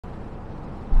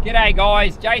G'day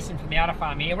guys, Jason from the Udder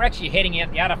Farm here. We're actually heading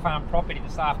out the Udder Farm property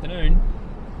this afternoon.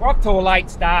 We're off to a late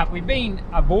start. We've been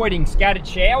avoiding scattered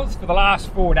showers for the last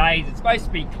 4 days. It's supposed to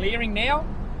be clearing now.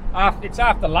 It's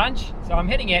after lunch, so I'm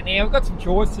heading out now. We've got some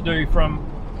chores to do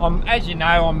as you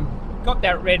know, I've got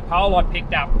that red pole I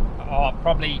picked up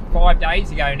probably 5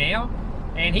 days ago now,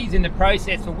 and he's in the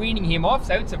process of weaning him off,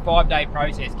 so it's a 5-day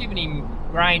process, giving him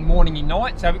grain morning and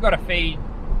night. So we've got to feed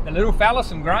the little fella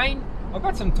some grain. I've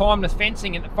got some timeless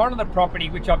fencing at the front of the property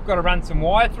which I've got to run some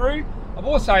wire through. I've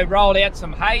also rolled out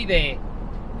some hay there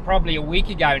probably a week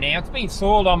ago now. It's been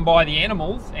soiled on by the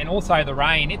animals and also the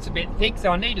rain. It's a bit thick,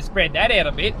 so I need to spread that out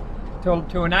a bit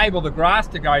to enable the grass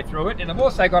to go through it. And I've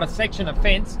also got a section of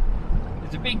fence.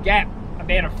 There's a big gap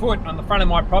about a foot on the front of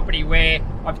my property where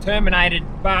I've terminated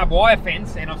barbed wire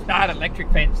fence and I've started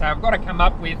electric fence. So I've got to come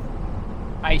up with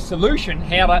a solution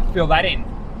how to fill that in.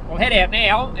 We'll head out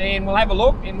now and we'll have a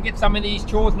look and get some of these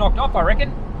chores knocked off, I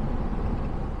reckon.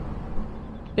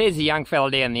 There's the young fella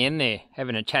down the end there,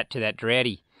 having a chat to that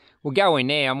droughty. We'll go in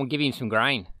now and we'll give him some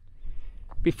grain.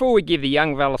 Before we give the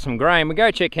young fella some grain, we'll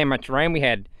go check how much rain we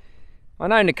had. I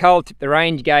know Nicole tipped the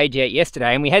range gauge out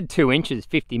yesterday and we had 2 inches,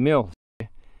 50 mil.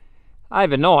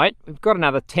 Overnight, we've got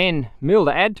another 10 mil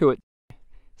to add to it.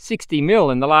 60 mil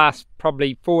in the last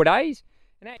probably 4 days.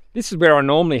 This is where I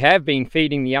normally have been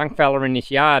feeding the young fella in this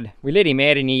yard. We let him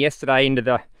out in here yesterday into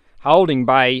the holding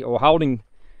bay or holding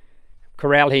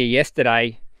corral here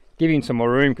yesterday, give him some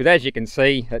more room, because as you can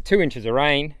see, at 2 inches of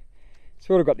rain,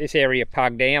 sort of got this area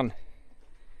pugged down.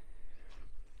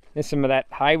 There's some of that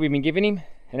hay we've been giving him,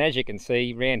 and as you can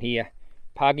see around here,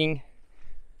 pugging,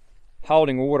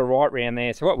 holding water right around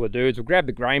there. So what we'll do is we'll grab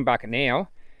the grain bucket now, and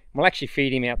we'll actually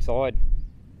feed him outside.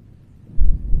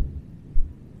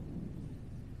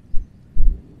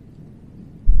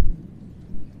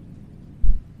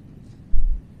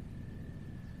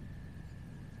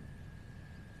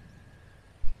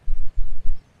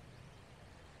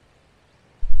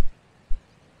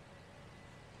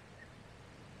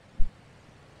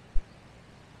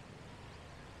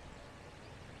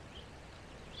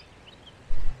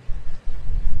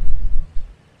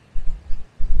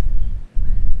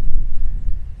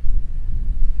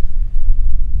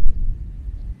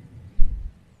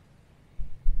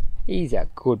 He's a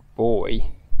good boy.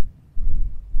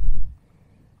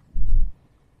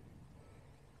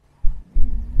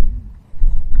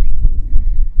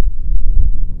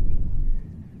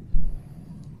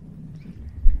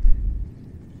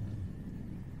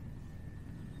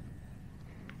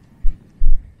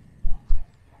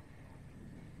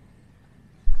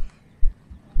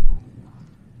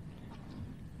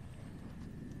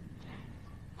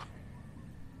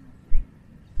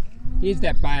 Here's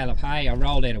that bale of hay I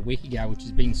rolled out a week ago, which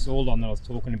has been soiled on that I was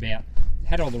talking about. It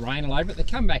had all the rain all over it. They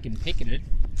come back and picket it,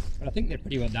 but I think they're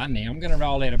pretty well done now. I'm going to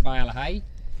roll out a bale of hay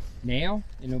now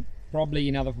in probably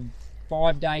another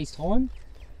 5 days time.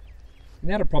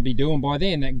 And that'll probably do them by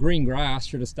then. That green grass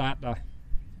should have started to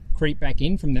creep back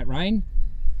in from that rain.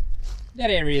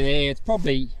 That area there, it's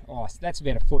probably, that's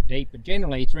about a foot deep, but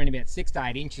generally it's around about 6 to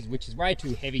 8 inches, which is way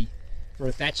too heavy for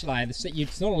a thatch layer.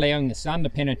 It's not allowing the sun to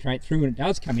penetrate through when it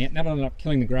does come out, and that'll end up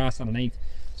killing the grass underneath.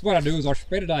 So what I do is I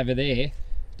spread it over there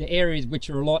to areas which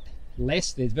are a lot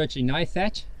less. There's virtually no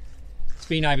thatch. It's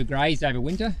been overgrazed over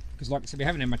winter because, like I said, we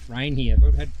haven't had much rain here.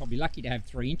 We've had probably lucky to have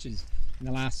 3 inches in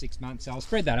the last 6 months. So I'll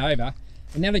spread that over,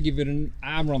 and that'll give it an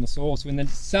armour on the soil. So when the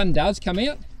sun does come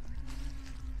out,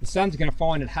 the sun's going to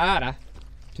find it harder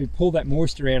to pull that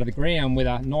moisture out of the ground with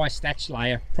a nice thatch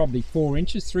layer, probably 4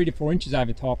 inches, 3 to 4 inches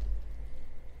over top.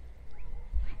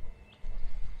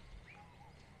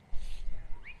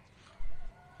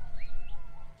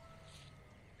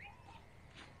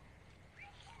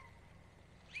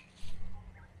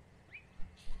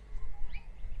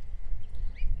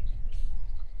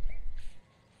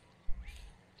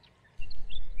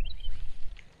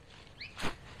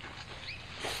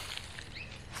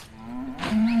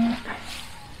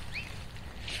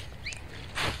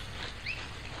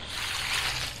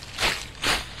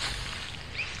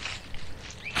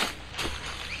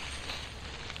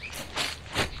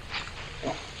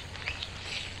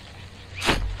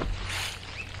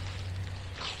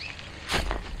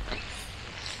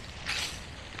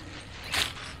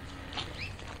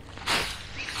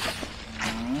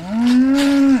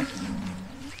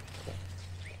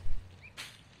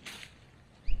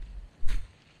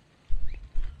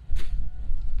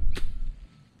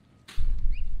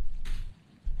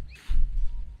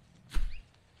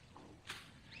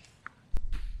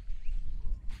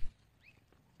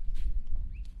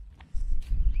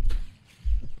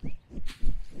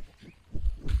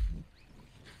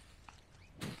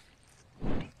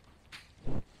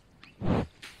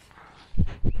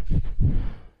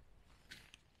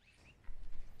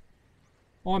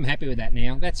 I'm happy with that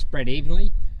now. That's spread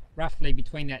evenly, roughly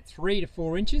between that 3 to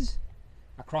 4 inches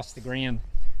across the ground.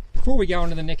 Before we go on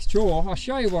to the next chore, I'll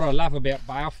show you what I love about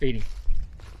bale feeding.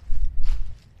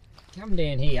 Come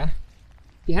down here,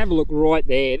 if you have a look right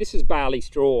there, this is barley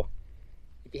straw.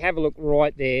 If you have a look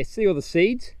right there, see all the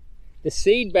seeds? The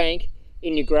seed bank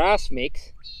in your grass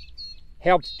mix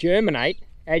helps germinate,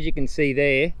 as you can see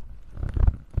there.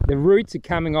 The roots are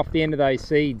coming off the end of those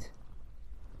seeds,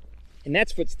 and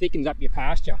that's what thickens up your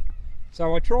pasture.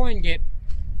 So I try and get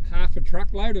half a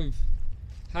truckload of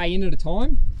hay in at a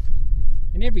time,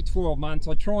 and every 12 months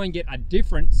I try and get a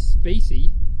different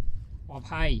species of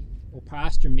hay or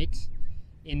pasture mix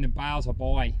in the bales I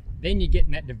buy. Then you're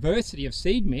getting that diversity of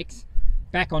seed mix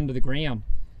back onto the ground,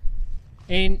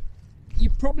 and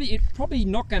it's probably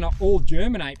not going to all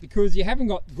germinate because you haven't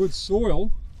got good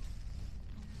soil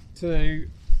to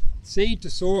seed to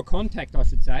soil contact, I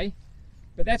should say.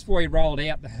 But that's why you roll it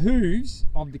out. The hooves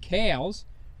of the cows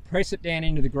press it down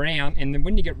into the ground, and then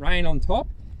when you get rain on top,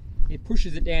 it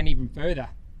pushes it down even further.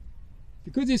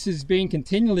 Because this is being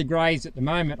continually grazed at the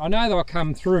moment, I know they'll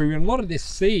come through, and a lot of this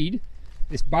seed,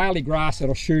 this barley grass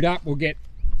that'll shoot up, will get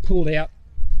pulled out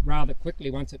rather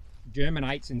quickly once it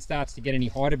germinates and starts to get any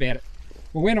height about it.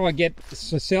 Well, when I get the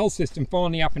cell system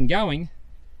finally up and going,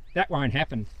 that won't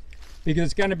happen, because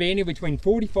it's going to be anywhere between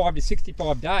 45 to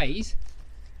 65 days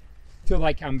till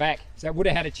they come back. So it would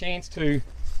have had a chance to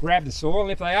grab the soil,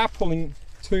 and if they are pulling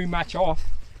too much off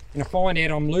and I find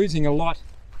out I'm losing a lot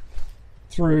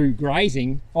through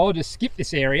grazing, I'll just skip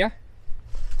this area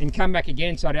and come back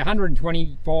again. So at about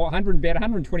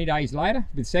 120 days later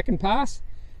with second pass,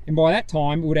 and by that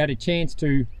time it would have had a chance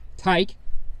to take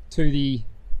to the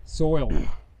soil.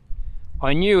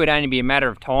 I knew it'd only be a matter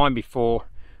of time before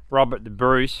Robert the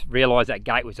Bruce realised that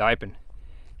gate was open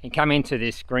and come into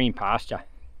this green pasture.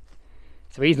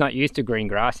 So he's not used to green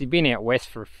grass. He's been out west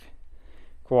for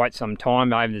quite some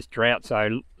time over this drought, so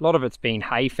a lot of it's been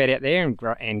hay fed out there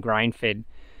and grain fed.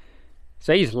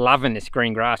 So he's loving this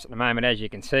green grass at the moment, as you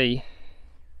can see.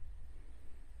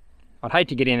 I'd hate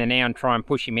to get in there now and try and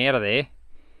push him out of there.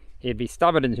 He'd be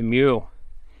stubborn as a mule.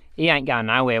 He ain't going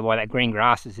nowhere while that green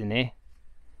grass is in there.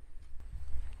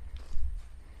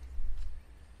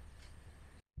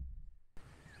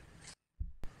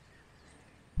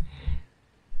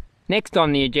 Next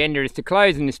on the agenda is to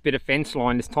close in this bit of fence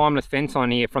line, this timeless fence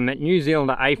line here, from that New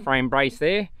Zealander A-frame brace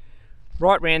there,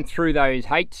 right round through those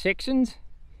H sections,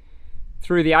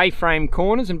 through the A-frame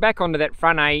corners and back onto that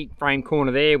front A-frame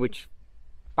corner there, which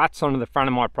butts onto the front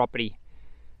of my property.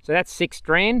 So that's 6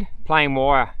 strand, plain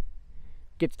wire.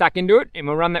 Get stuck into it and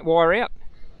we'll run that wire out.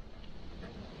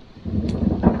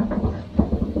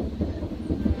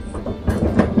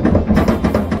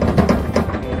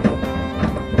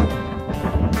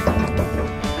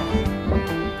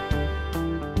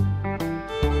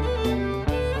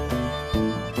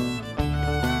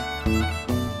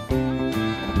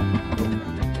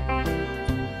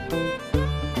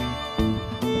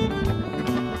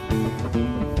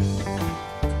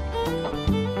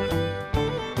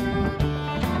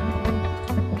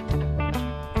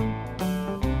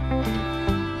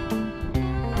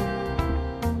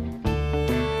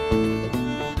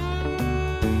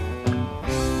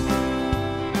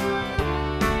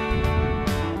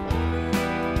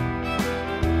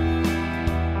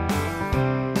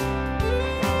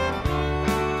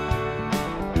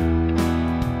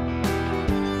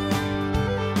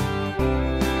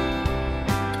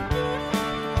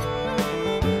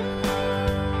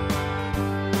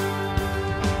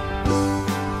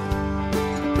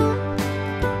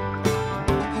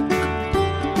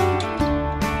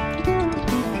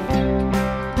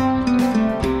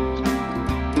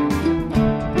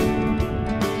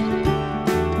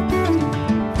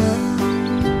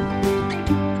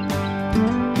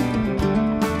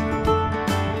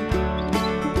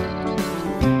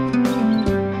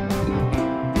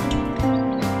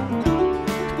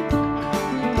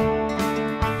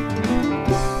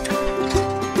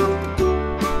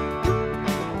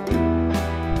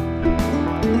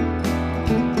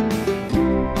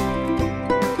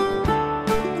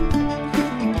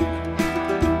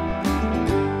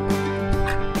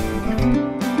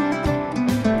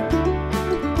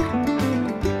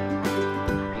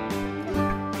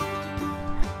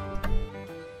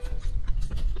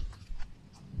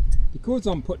 Because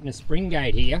I'm putting a spring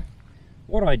gate here,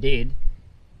 what I did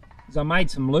is I made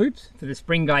some loops for the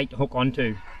spring gate to hook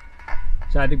onto.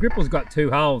 So the gripple's got 2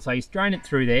 holes, so you strain it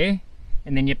through there,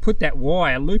 and then you put that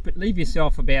wire, loop it, leave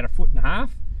yourself about 1.5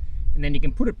 feet, and then you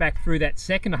can put it back through that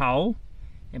second hole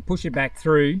and push it back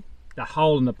through the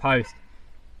hole in the post.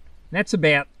 And that's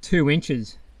about 2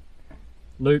 inches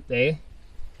loop there,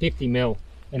 50mm,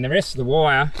 and the rest of the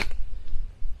wire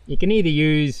you can either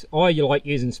use, I like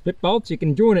using split bolts. You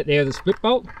can join it there with a split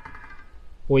bolt,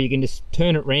 or you can just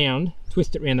turn it round,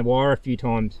 twist it around the wire a few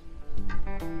times.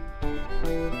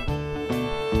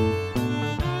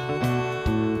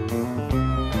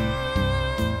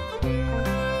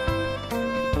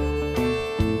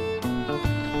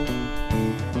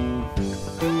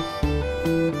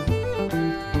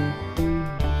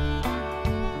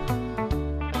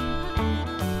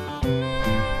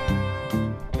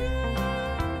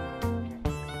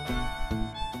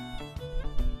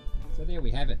 So there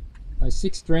we have it. Those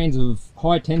 6 strands of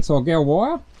high tensile gal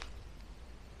wire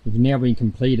have now been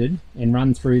completed and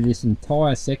run through this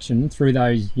entire section through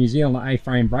those New Zealand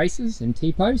A-frame braces and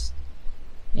T-posts,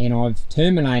 and I've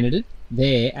terminated it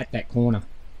there at that corner.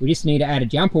 We just need to add a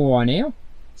jumper wire now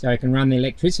so I can run the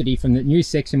electricity from the new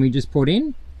section we just put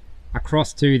in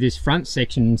across to this front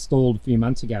section installed a few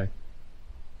months ago.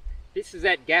 This is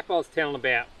that gap I was telling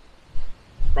about,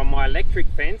 from my electric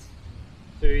fence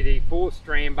to the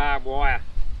 4-strand barbed wire.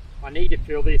 I need to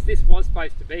fill this. This was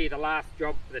supposed to be the last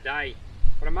job for the day,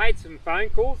 but I made some phone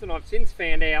calls and I've since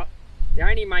found out they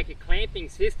only make a clamping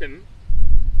system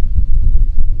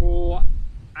for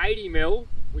 80mm,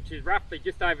 which is roughly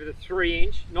just over the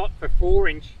 3-inch, not for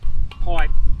 4-inch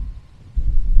pipe.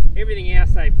 Everything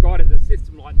else they've got is a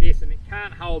system like this, and it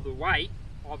can't hold the weight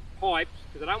of pipes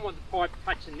because I don't want the pipe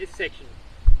touching this section.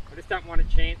 I just don't want a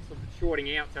chance of it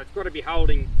shorting out, so it's got to be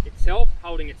holding itself,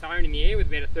 holding its own in the air with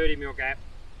about a 30mm gap.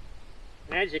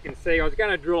 And as you can see, I was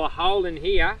going to drill a hole in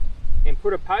here and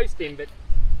put a post in, but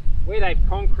where they've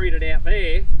concreted out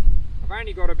there, I've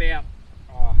only got about,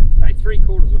 say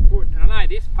 3/4 of a foot, and I know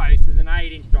this post is an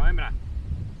 8-inch diameter.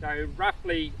 So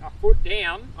roughly a foot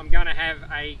down, I'm going to have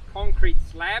a concrete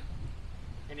slab,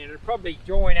 and it'll probably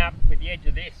join up with the edge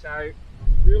of this, so I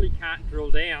really can't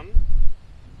drill down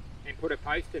and put a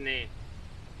post in there.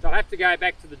 So I'll have to go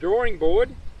back to the drawing board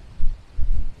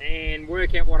and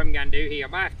work out what I'm going to do here. I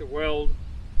might have to weld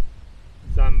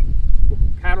some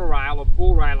paddle rail or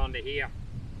bull rail onto here.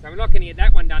 So we're not going to get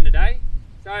that one done today.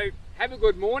 So have a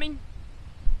good morning,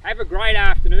 have a great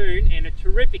afternoon and a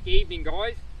terrific evening,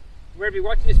 guys, wherever you're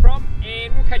watching this from,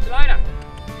 and we'll catch you later.